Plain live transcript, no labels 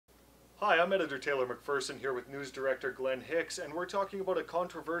Hi, I'm Editor Taylor MacPherson here with News Director Glenn Hicks, and we're talking about a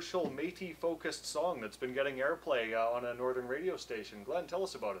controversial Métis-focused song that's been getting airplay on a northern radio station. Glenn, tell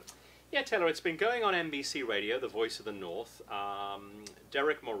us about it. Yeah, Taylor, it's been going on NBC Radio, the Voice of the North.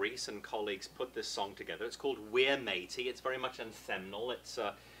 Derek Maurice and colleagues put this song together. It's called We're Métis. It's very much anthemnal. It's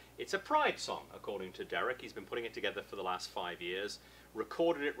a pride song, according to Derek. He's been putting it together for the last 5 years,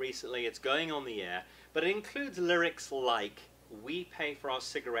 recorded it recently. It's going on the air, but it includes lyrics like, "We pay for our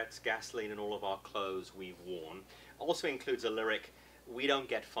cigarettes, gasoline, and all of our clothes we've worn." Also includes a lyric, "We don't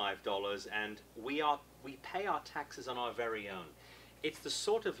get $5, and we pay our taxes on our very own." It's the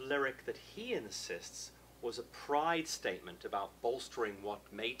sort of lyric that he insists was a pride statement about bolstering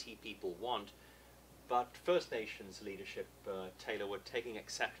what Métis people want, but First Nations leadership, Taylor, were taking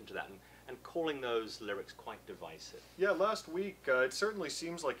exception to that and calling those lyrics quite divisive. Yeah, last week it certainly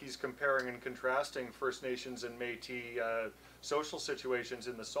seems like he's comparing and contrasting First Nations and Métis social situations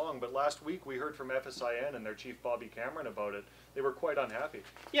in the song, but last week we heard from FSIN and their chief Bobby Cameron about it. They were quite unhappy.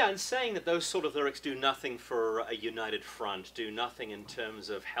 Yeah, and saying that those sort of lyrics do nothing for a united front, do nothing in terms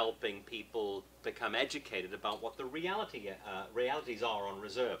of helping people become educated about what the realities are on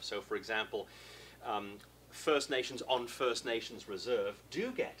reserve. So, for example, First Nations on First Nations reserve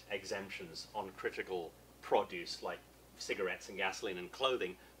do get exemptions on critical produce like cigarettes and gasoline and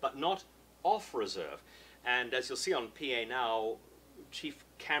clothing, but not off reserve. And as you'll see on PA Now, Chief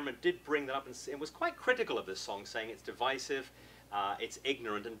Cameron did bring that up and was quite critical of this song, saying it's divisive, it's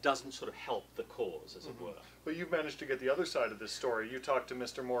ignorant, and doesn't sort of help the cause, as it were. But you've managed to get the other side of this story. You talked to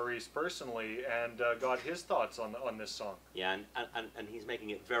Mr. Maurice personally and got his thoughts on this song. Yeah, and he's making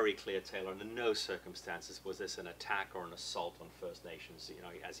it very clear, Taylor, under no circumstances was this an attack or an assault on First Nations, you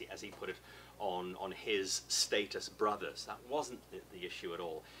know, as he put it, on his status brothers. That wasn't the issue at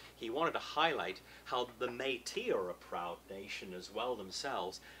all. He wanted to highlight how the Métis are a proud nation as well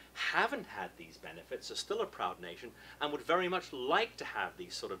themselves, haven't had these benefits, are still a proud nation, and would very much like to have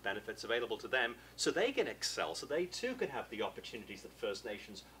these sort of benefits available to them so they can excel, so they too can have the opportunities that First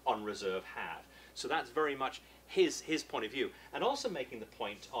Nations on reserve have. So that's very much his point of view. And also making the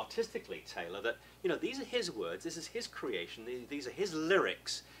point artistically, Taylor, that, you know, these are his words, this is his creation, these are his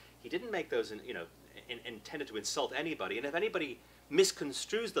lyrics. He didn't make those intended to insult anybody, and if anybody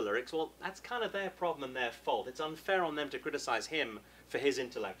misconstrues the lyrics, well, that's kind of their problem and their fault. It's unfair on them to criticize him for his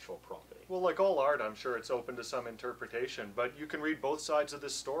intellectual property. Well, like all art, I'm sure it's open to some interpretation, but you can read both sides of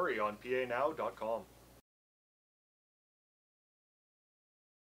this story on panow.com.